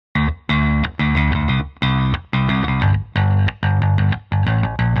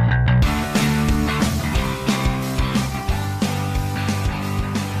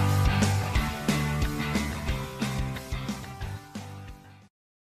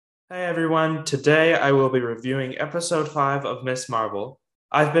Hey everyone, today I will be reviewing episode 5 of Miss Marvel.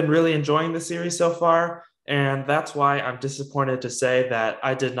 I've been really enjoying the series so far, and that's why I'm disappointed to say that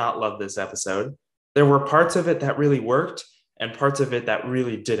I did not love this episode. There were parts of it that really worked, and parts of it that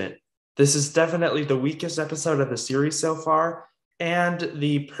really didn't. This is definitely the weakest episode of the series so far, and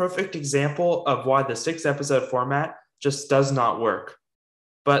the perfect example of why the 6 episode format just does not work.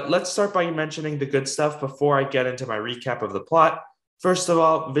 But let's start by mentioning the good stuff before I get into my recap of the plot. First of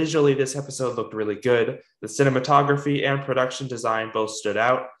all, visually, this episode looked really good. The cinematography and production design both stood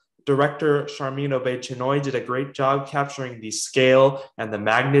out. Director Charmin Obaid-Chinoy did a great job capturing the scale and the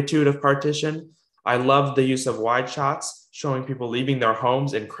magnitude of partition. I loved the use of wide shots, showing people leaving their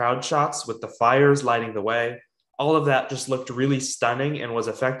homes in crowd shots with the fires lighting the way. All of that just looked really stunning and was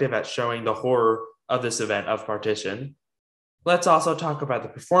effective at showing the horror of this event of partition. Let's also talk about the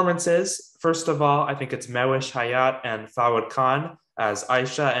performances. First of all, I think it's Mewish Hayat and Fawad Khan as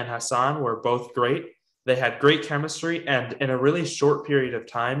Aisha and Hassan were both great. They had great chemistry and, in a really short period of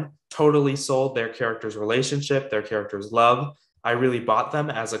time, totally sold their characters' relationship, their characters' love. I really bought them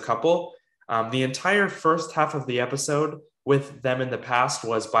as a couple. The entire first half of the episode with them in the past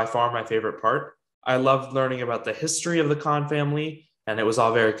was by far my favorite part. I loved learning about the history of the Khan family, and it was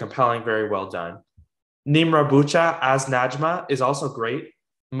all very compelling, very well done. Nimra Bucha as Najma is also great.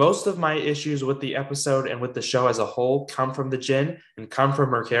 Most of my issues with the episode and with the show as a whole come from the Jinn and come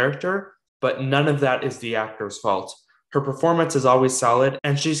from her character, but none of that is the actor's fault. Her performance is always solid,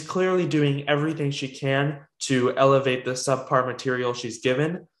 and she's clearly doing everything she can to elevate the subpar material she's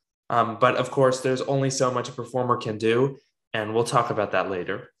given. But of course, there's only so much a performer can do, and we'll talk about that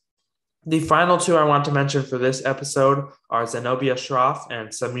later. The final two I want to mention for this episode are Zenobia Shroff and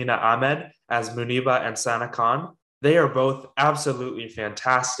Samina Ahmed as Muniba and Sana Khan. They are both absolutely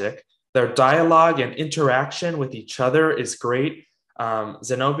fantastic. Their dialogue and interaction with each other is great.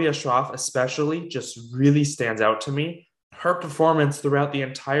 Zenobia Shroff, especially, just really stands out to me. Her performance throughout the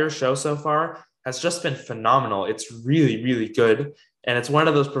entire show so far has just been phenomenal. It's really, really good. And it's one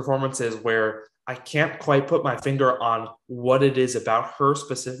of those performances where I can't quite put my finger on what it is about her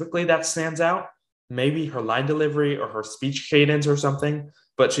specifically that stands out. Maybe her line delivery or her speech cadence or something,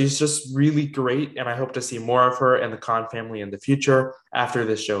 but she's just really great. And I hope to see more of her and the Khan family in the future after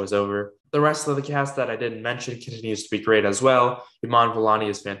this show is over. The rest of the cast that I didn't mention continues to be great as well. Iman Vellani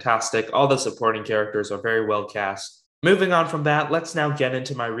is fantastic. All the supporting characters are very well cast. Moving on from that, let's now get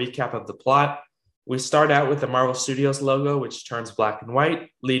into my recap of the plot. We start out with the Marvel Studios logo, which turns black and white,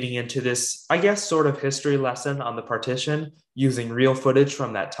 leading into this, I guess, sort of history lesson on the partition using real footage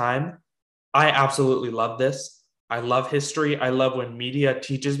from that time. I absolutely love this. I love history. I love when media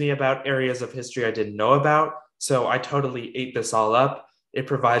teaches me about areas of history I didn't know about. So I totally ate this all up. It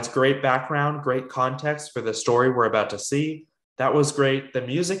provides great background, great context for the story we're about to see. That was great. The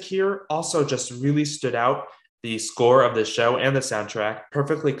music here also just really stood out. The score of the show and the soundtrack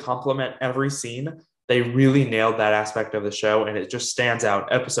perfectly complement every scene. They really nailed that aspect of the show, and it just stands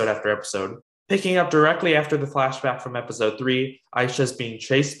out episode after episode. Picking up directly after the flashback from episode 3, Aisha's being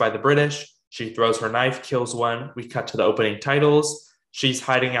chased by the British. She throws her knife, kills one. We cut to the opening titles. She's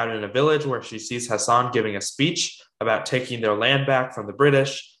hiding out in a village where she sees Hassan giving a speech about taking their land back from the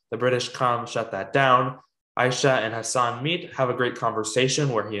British. The British come, shut that down. Aisha and Hassan meet, have a great conversation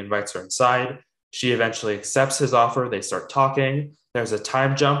where he invites her inside. She eventually accepts his offer. They start talking. There's a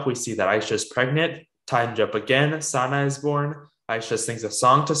time jump. We see that Aisha is pregnant. Time jump again. Sana is born. Aisha sings a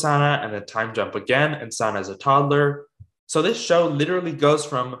song to Sana, and then time jump again, and Sana is a toddler. So this show literally goes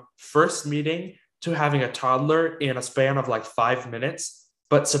from first meeting to having a toddler in a span of like 5 minutes.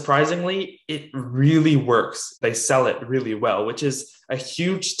 But surprisingly, it really works. They sell it really well, which is a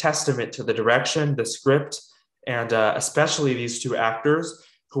huge testament to the direction, the script, and especially these two actors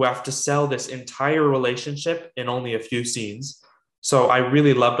who have to sell this entire relationship in only a few scenes. So I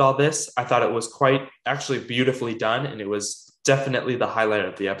really loved all this. I thought it was quite actually beautifully done, and it was definitely the highlight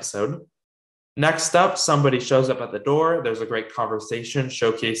of the episode. Next up, somebody shows up at the door. There's a great conversation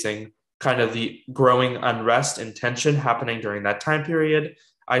showcasing kind of the growing unrest and tension happening during that time period.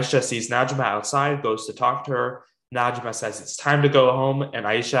 Aisha sees Najma outside, goes to talk to her. Najma says it's time to go home, and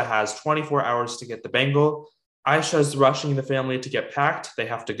Aisha has 24 hours to get the bangle. Aisha's rushing the family to get packed. They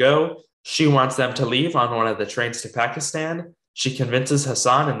have to go. She wants them to leave on one of the trains to Pakistan. She convinces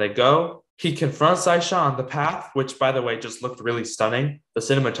Hassan and they go. He confronts Aisha on the path, which, by the way, just looked really stunning. The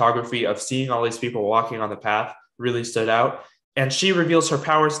cinematography of seeing all these people walking on the path really stood out. And she reveals her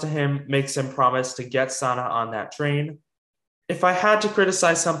powers to him, makes him promise to get Sana on that train. If I had to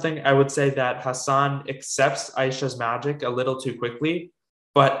criticize something, I would say that Hassan accepts Aisha's magic a little too quickly.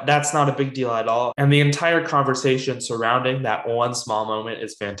 But that's not a big deal at all. And the entire conversation surrounding that one small moment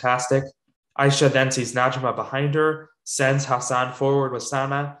is fantastic. Aisha then sees Najma behind her, sends Hassan forward with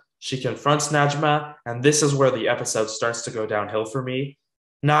Sana. She confronts Najma, and this is where the episode starts to go downhill for me.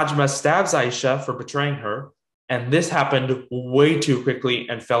 Najma stabs Aisha for betraying her, and this happened way too quickly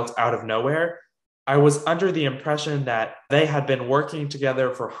and felt out of nowhere. I was under the impression that they had been working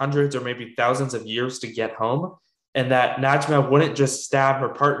together for hundreds or maybe thousands of years to get home, and that Najma wouldn't just stab her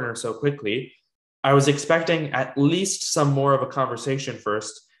partner so quickly. I was expecting at least some more of a conversation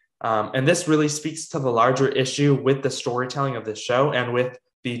first. And this really speaks to the larger issue with the storytelling of this show and with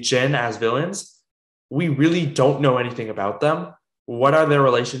the Jinn as villains. We really don't know anything about them. What are their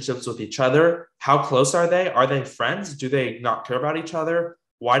relationships with each other? How close are they? Are they friends? Do they not care about each other?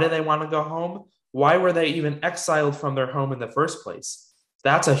 Why do they want to go home? Why were they even exiled from their home in the first place?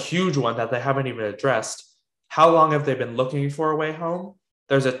 That's a huge one that they haven't even addressed. How long have they been looking for a way home?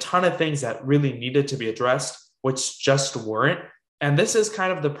 There's a ton of things that really needed to be addressed, which just weren't. And this is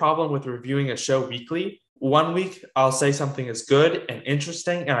kind of the problem with reviewing a show weekly. One week, I'll say something is good and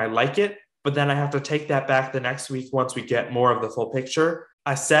interesting and I like it, but then I have to take that back the next week once we get more of the full picture.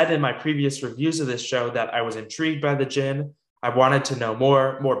 I said in my previous reviews of this show that I was intrigued by the Jinn. I wanted to know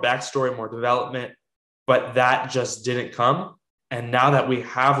more backstory, more development, but that just didn't come. And now that we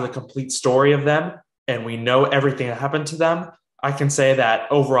have the complete story of them and we know everything that happened to them, I can say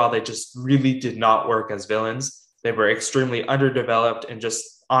that overall they just really did not work as villains. They were extremely underdeveloped and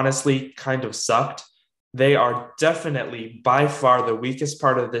just honestly kind of sucked. They are definitely by far the weakest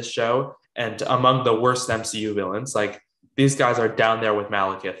part of this show and among the worst MCU villains. Like, these guys are down there with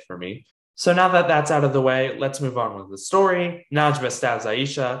Malekith for me. So now that that's out of the way, let's move on with the story. Najma stabs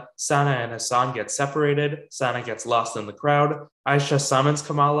Aisha. Sana and Hassan get separated. Sana gets lost in the crowd. Aisha summons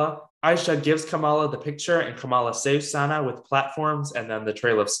Kamala. Aisha gives Kamala the picture, and Kamala saves Sana with platforms and then the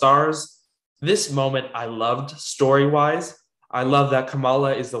Trail of Stars. This moment I loved story-wise. I love that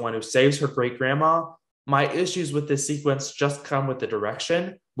Kamala is the one who saves her great-grandma. My issues with this sequence just come with the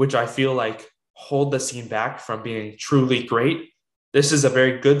direction, which I feel like hold the scene back from being truly great. This is a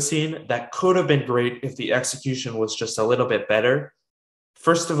very good scene that could have been great if the execution was just a little bit better.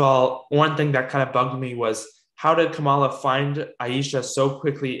 First of all, one thing that kind of bugged me was, how did Kamala find Aisha so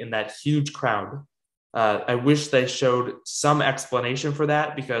quickly in that huge crowd? I wish they showed some explanation for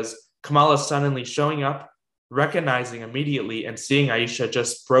that, because Kamala suddenly showing up, recognizing immediately, and seeing Aisha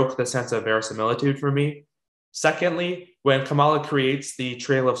just broke the sense of verisimilitude for me. Secondly, when Kamala creates the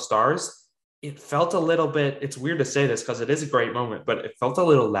Trail of Stars, it felt a little bit, it's weird to say this because it is a great moment, but it felt a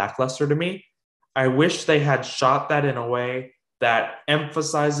little lackluster to me. I wish they had shot that in a way that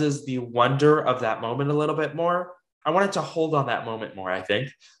emphasizes the wonder of that moment a little bit more. I wanted to hold on that moment more, I think.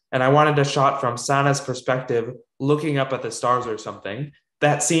 And I wanted a shot from Sana's perspective, looking up at the stars or something.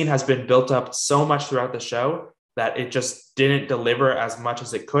 That scene has been built up so much throughout the show that it just didn't deliver as much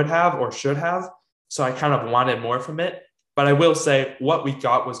as it could have or should have. So I kind of wanted more from it. But I will say what we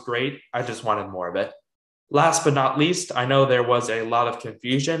got was great. I just wanted more of it. Last but not least, I know there was a lot of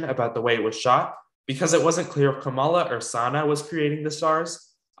confusion about the way it was shot because it wasn't clear if Kamala or Sana was creating the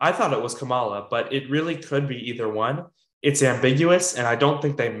stars. I thought it was Kamala, but it really could be either one. It's ambiguous, and I don't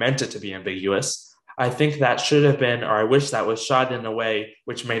think they meant it to be ambiguous. I think that should have been, or I wish that was shot in a way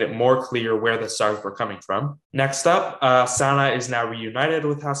which made it more clear where the stars were coming from. Next up, Sana is now reunited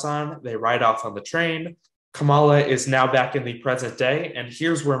with Hassan. They ride off on the train. Kamala is now back in the present day, and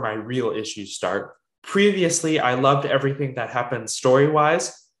here's where my real issues start. Previously, I loved everything that happened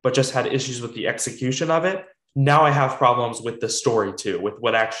story-wise, but just had issues with the execution of it. Now I have problems with the story too, with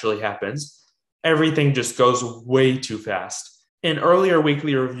what actually happens. Everything just goes way too fast. In earlier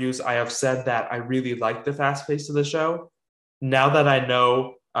weekly reviews, I have said that I really like the fast pace of the show. Now that I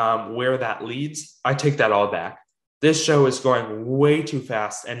know where that leads, I take that all back. This show is going way too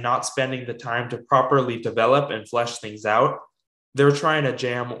fast and not spending the time to properly develop and flesh things out. They're trying to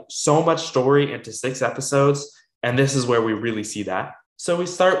jam so much story into 6 episodes, and this is where we really see that. So we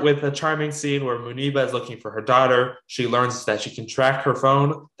start with a charming scene where Muniba is looking for her daughter. She learns that she can track her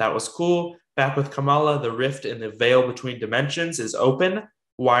phone. That was cool. Back with Kamala, the rift in the veil between dimensions is open.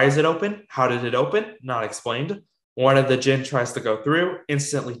 Why is it open? How did it open? Not explained. One of the Jinn tries to go through,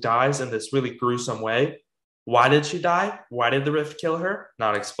 instantly dies in this really gruesome way. Why did she die? Why did the rift kill her?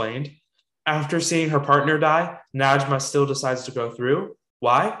 Not explained. After seeing her partner die, Najma still decides to go through.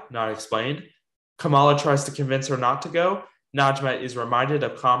 Why? Not explained. Kamala tries to convince her not to go. Najma is reminded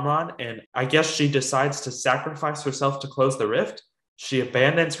of Kamran, and I guess she decides to sacrifice herself to close the rift. She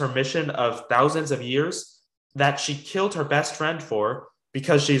abandons her mission of thousands of years that she killed her best friend for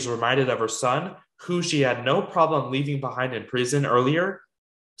because she's reminded of her son, who she had no problem leaving behind in prison earlier.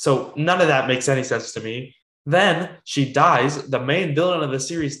 So none of that makes any sense to me. Then she dies. The main villain of the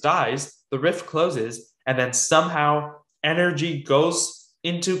series dies. The rift closes, and then somehow energy goes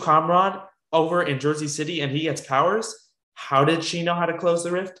into Kamran over in Jersey City, and he gets powers. How did she know how to close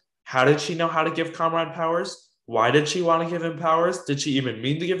the rift? How did she know how to give Kamran powers? Why did she want to give him powers? Did she even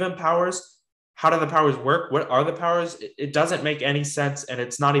mean to give him powers? How do the powers work? What are the powers? It doesn't make any sense, and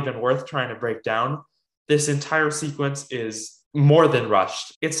it's not even worth trying to break down. This entire sequence is more than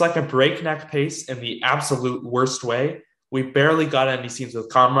rushed. It's like a breakneck pace in the absolute worst way. We barely got any scenes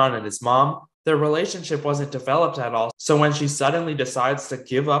with Kamran and his mom. Their relationship wasn't developed at all. So when she suddenly decides to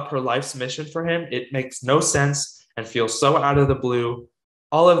give up her life's mission for him, it makes no sense and feels so out of the blue.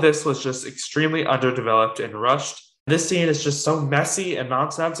 All of this was just extremely underdeveloped and rushed. This scene is just so messy and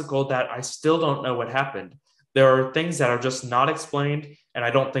nonsensical that I still don't know what happened. There are things that are just not explained and I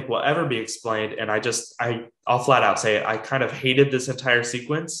don't think will ever be explained. And I'll flat out say it. I kind of hated this entire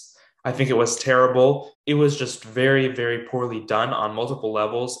sequence. I think it was terrible. It was just very, very poorly done on multiple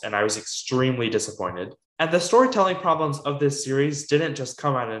levels, and I was extremely disappointed. And the storytelling problems of this series didn't just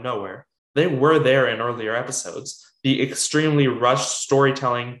come out of nowhere. They were there in earlier episodes. The extremely rushed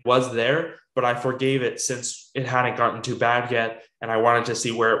storytelling was there, but I forgave it since it hadn't gotten too bad yet, and I wanted to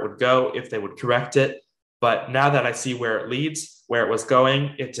see where it would go, if they would correct it. But now that I see where it leads, where it was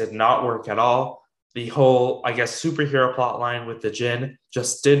going, it did not work at all. The whole, I guess, superhero plot line with the Jinn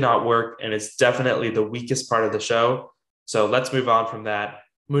just did not work, and it's definitely the weakest part of the show. So let's move on from that.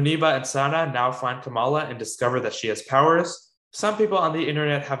 Muniba and Sana now find Kamala and discover that she has powers. Some people on the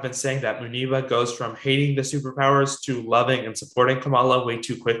internet have been saying that Muniba goes from hating the superpowers to loving and supporting Kamala way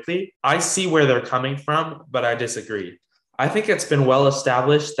too quickly. I see where they're coming from, but I disagree. I think it's been well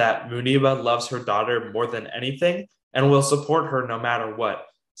established that Muniba loves her daughter more than anything and will support her no matter what.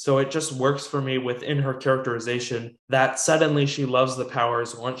 So it just works for me within her characterization that suddenly she loves the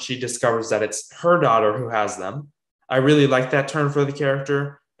powers once she discovers that it's her daughter who has them. I really like that turn for the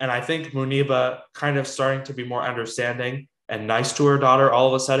character, and I think Muniba kind of starting to be more understanding and nice to her daughter all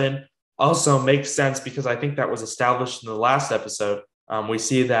of a sudden also makes sense because I think that was established in the last episode. We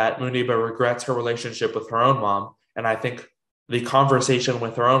see that Muniba regrets her relationship with her own mom, and I think the conversation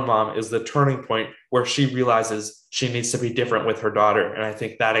with her own mom is the turning point where she realizes she needs to be different with her daughter. And I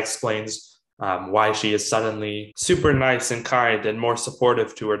think that explains why she is suddenly super nice and kind and more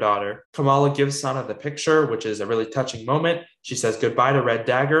supportive to her daughter. Kamala gives Sana the picture, which is a really touching moment. She says goodbye to Red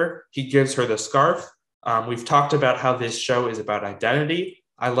Dagger. He gives her the scarf. We've talked about how this show is about identity.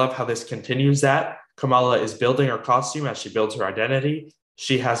 I love how this continues that. Kamala is building her costume as she builds her identity.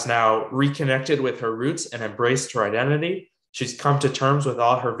 She has now reconnected with her roots and embraced her identity. She's come to terms with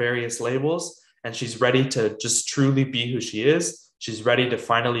all her various labels, and she's ready to just truly be who she is. She's ready to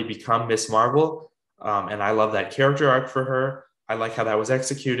finally become Miss Marvel. And I love that character arc for her. I like how that was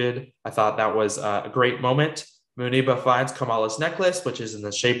executed. I thought that was a great moment. Muniba finds Kamala's necklace, which is in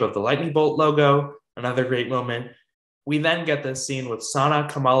the shape of the lightning bolt logo. Another great moment. We then get this scene with Sana,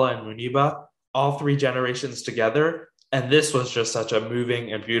 Kamala, and Muniba, all three generations together. And this was just such a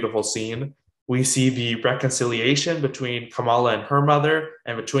moving and beautiful scene. We see the reconciliation between Kamala and her mother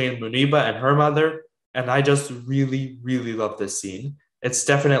and between Muniba and her mother. And I just really, really love this scene. It's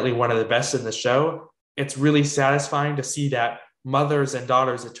definitely one of the best in the show. It's really satisfying to see that mother's and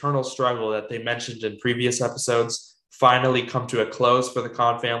daughter's eternal struggle that they mentioned in previous episodes finally come to a close for the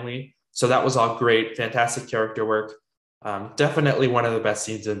Khan family. So that was all great, fantastic character work. Definitely one of the best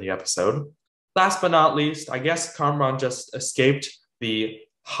scenes in the episode. Last but not least, I guess Kamran just escaped the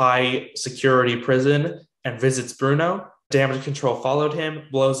high security prison and visits Bruno. Damage control followed him,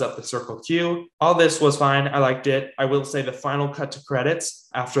 blows up the Circle Q. All this was fine. I liked it. I will say the final cut to credits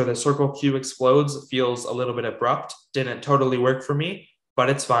after the Circle Q explodes feels a little bit abrupt. Didn't totally work for me, but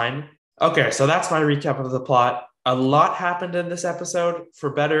it's fine. Okay, so that's my recap of the plot. A lot happened in this episode, for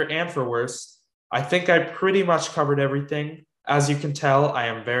better and for worse. I think I pretty much covered everything. As you can tell, I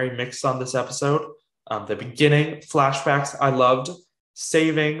am very mixed on this episode. The beginning, flashbacks, I loved.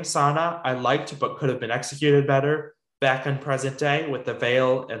 Saving Sana, I liked, but could have been executed better. Back in present day with the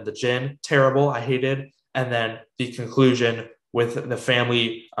veil and the Jinn, terrible, I hated. And then the conclusion with the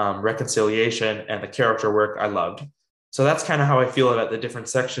family reconciliation and the character work, I loved. So that's kind of how I feel about the different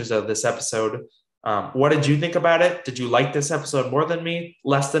sections of this episode. What did you think about it? Did you like this episode more than me,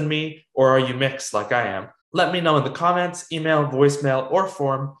 less than me, or are you mixed like I am? Let me know in the comments, email, voicemail, or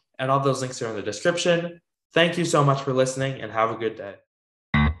form, and all those links are in the description. Thank you so much for listening and have a good day.